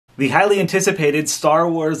The highly anticipated Star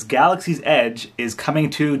Wars Galaxy's Edge is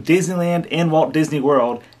coming to Disneyland and Walt Disney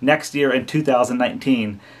World next year in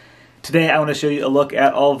 2019. Today I want to show you a look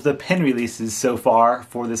at all of the pin releases so far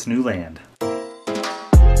for this new land.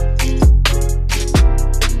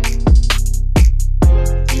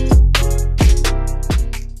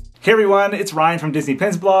 Hey everyone, it's Ryan from Disney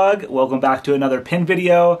Pins Blog. Welcome back to another pin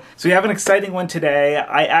video. So we have an exciting one today.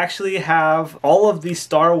 I actually have all of the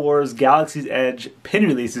Star Wars Galaxy's Edge pin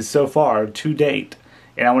releases so far to date.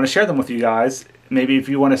 And I want to share them with you guys. Maybe if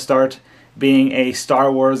you want to start being a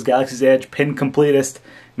Star Wars Galaxy's Edge pin completist,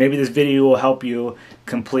 maybe this video will help you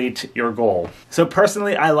complete your goal. So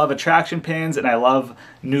personally, I love attraction pins and I love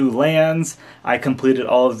new lands. I completed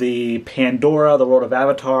all of the Pandora, the World of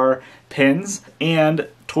Avatar pins, and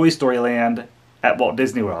Toy Story Land at Walt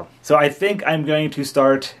Disney World. So I think I'm going to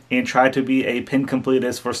start and try to be a pin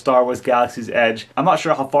completist for Star Wars Galaxy's Edge. I'm not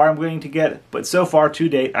sure how far I'm going to get, but so far to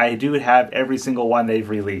date, I do have every single one they've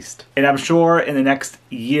released. And I'm sure in the next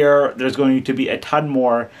year, there's going to be a ton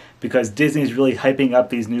more because Disney's really hyping up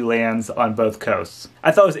these new lands on both coasts.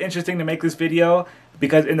 I thought it was interesting to make this video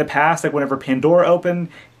because in the past, like whenever Pandora opened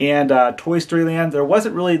and Toy Story Land, there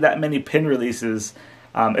wasn't really that many pin releases.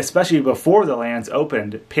 Especially before the lands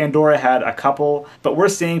opened. Pandora had a couple, but we're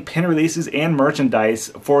seeing pin releases and merchandise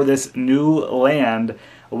for this new land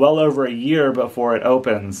well over a year before it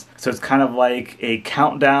opens. So it's kind of like a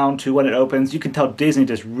countdown to when it opens. You can tell Disney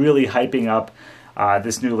just really hyping up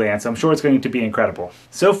this new land, so I'm sure it's going to be incredible.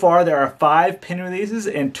 So far there are 5 pin releases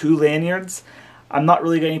and 2 lanyards. I'm not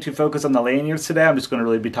really going to focus on the lanyards today, I'm just going to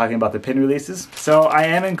really be talking about the pin releases. So I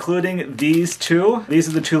am including these 2. These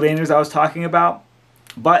are the 2 lanyards I was talking about.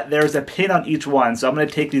 But there's a pin on each one, so I'm going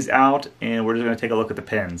to take these out and we're just going to take a look at the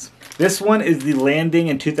pins. This one is the Landing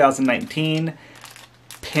in 2019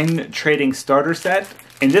 Pin Trading Starter Set.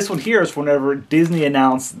 And this one here is whenever Disney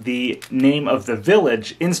announced the name of the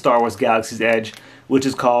village in Star Wars Galaxy's Edge, which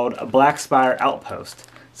is called Black Spire Outpost.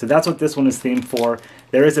 So that's what this one is themed for.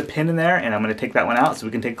 There is a pin in there, and I'm going to take that one out so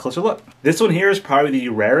we can take a closer look. This one here is probably the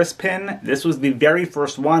rarest pin. This was the very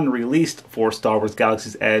first one released for Star Wars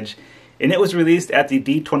Galaxy's Edge. And it was released at the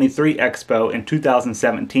D23 Expo in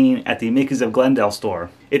 2017 at the Mickey's of Glendale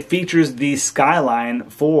store. It features the skyline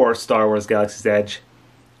for Star Wars Galaxy's Edge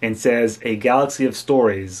and says, "A Galaxy of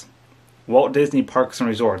Stories, Walt Disney Parks and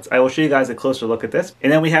Resorts." I will show you guys a closer look at this.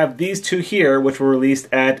 And then we have these 2 here, which were released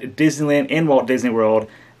at Disneyland and Walt Disney World.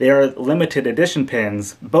 They are limited edition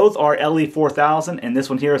pins. Both are LE4000, and this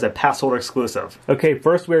one here is a pass holder exclusive. Okay,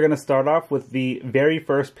 first we're going to start off with the very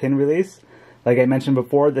first pin release. Like I mentioned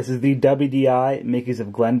before, this is the WDI Mickey's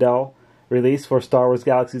of Glendale release for Star Wars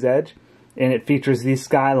Galaxy's Edge, and it features the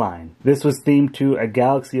skyline. This was themed to A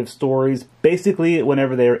Galaxy of Stories. Basically,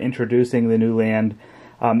 whenever they were introducing the new land,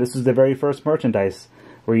 this was the very first merchandise,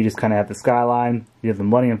 where you just kind of have the skyline, you have the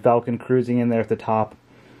Millennium Falcon cruising in there at the top,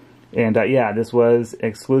 and yeah, this was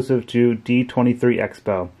exclusive to D23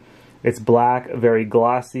 Expo. It's black, very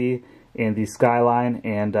glossy, and the skyline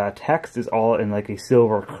and text is all in like a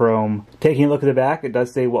silver chrome. Taking a look at the back, it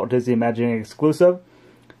does say Walt Disney Imagineering exclusive.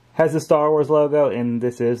 Has the Star Wars logo, and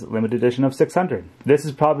this is limited edition of 600. This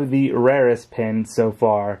is probably the rarest pin so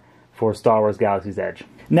far for Star Wars Galaxy's Edge.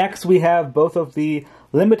 Next, we have both of the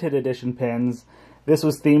limited edition pins. This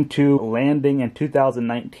was themed to Landing in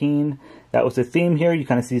 2019. That was the theme here. You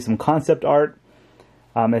kind of see some concept art.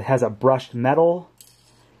 It has a brushed metal.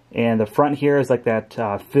 And the front here is like that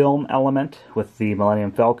film element with the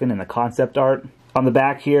Millennium Falcon and the concept art. On the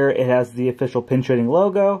back here, it has the official pin trading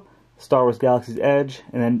logo, Star Wars Galaxy's Edge,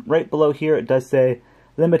 and then right below here it does say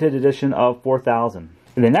limited edition of 4000.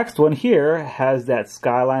 And the next one here has that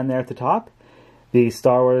skyline there at the top, the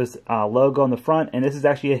Star Wars logo on the front, and this is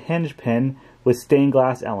actually a hinge pin with stained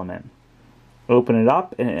glass element. Open it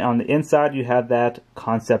up, and on the inside you have that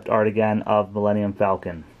concept art again of Millennium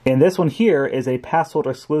Falcon. And this one here is a pass holder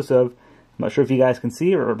exclusive. I'm not sure if you guys can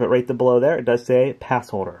see, but right below there it does say pass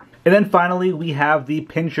holder. And then finally we have the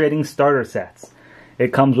pin trading starter sets.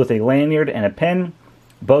 It comes with a lanyard and a pin.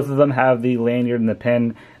 Both of them have the lanyard and the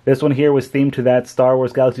pin. This one here was themed to that Star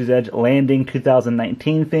Wars Galaxy's Edge Landing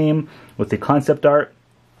 2019 theme with the concept art.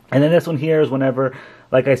 And then this one here is whenever,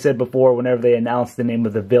 like I said before, whenever they announced the name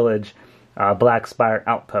of the village, Black Spire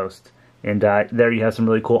Outpost. And there you have some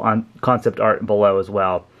really cool concept art below as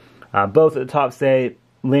well. Both at the top say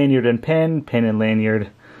lanyard and pin, pin and lanyard.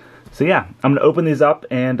 So yeah, I'm going to open these up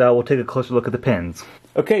and we'll take a closer look at the pins.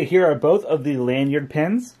 Okay, here are both of the lanyard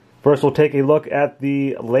pins. First we'll take a look at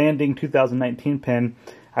the Landing 2019 pin.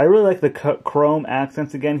 I really like the chrome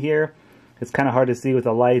accents again here. It's kind of hard to see with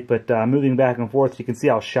the light, but moving back and forth you can see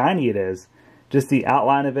how shiny it is. just the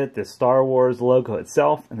outline of it, the Star Wars logo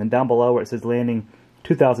itself, and then down below where it says landing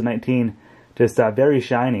 2019, just very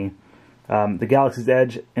shiny. The Galaxy's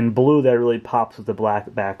Edge in blue there really pops with the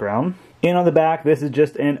black background. And on the back, this is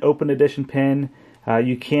just an open edition pin.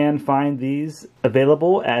 You can find these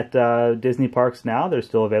available at Disney parks now. They're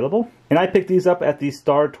still available. And I picked these up at the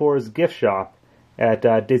Star Tours gift shop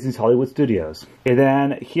at Disney's Hollywood Studios. And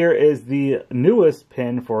then here is the newest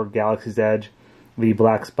pin for Galaxy's Edge, the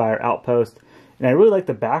Black Spire Outpost. And I really like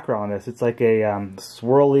the background on this. It's like a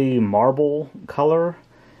swirly marble color.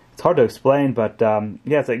 It's hard to explain, but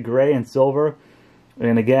yeah, it's like gray and silver.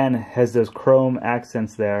 And again, has those chrome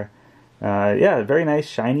accents there. Yeah, very nice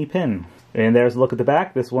shiny pin. And there's a look at the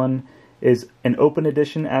back. This one is an open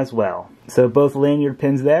edition as well. So both lanyard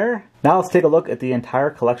pins there. Now let's take a look at the entire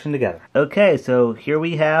collection together. Okay, so here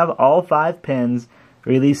we have all 5 pins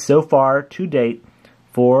released so far to date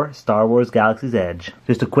for Star Wars Galaxy's Edge.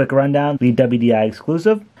 Just a quick rundown: the WDI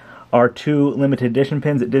exclusive, our 2 limited edition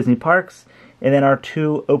pins at Disney parks, and then our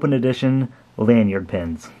 2 open edition lanyard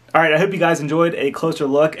pins. Alright, I hope you guys enjoyed a closer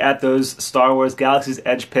look at those Star Wars Galaxy's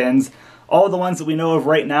Edge pins. All of the ones that we know of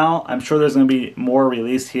right now. I'm sure there's going to be more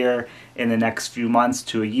released here in the next few months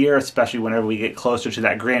to a year, especially whenever we get closer to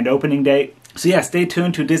that grand opening date. So yeah, stay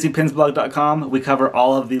tuned to DisneyPinsBlog.com. We cover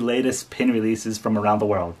all of the latest pin releases from around the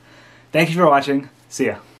world. Thank you for watching. See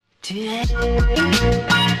ya.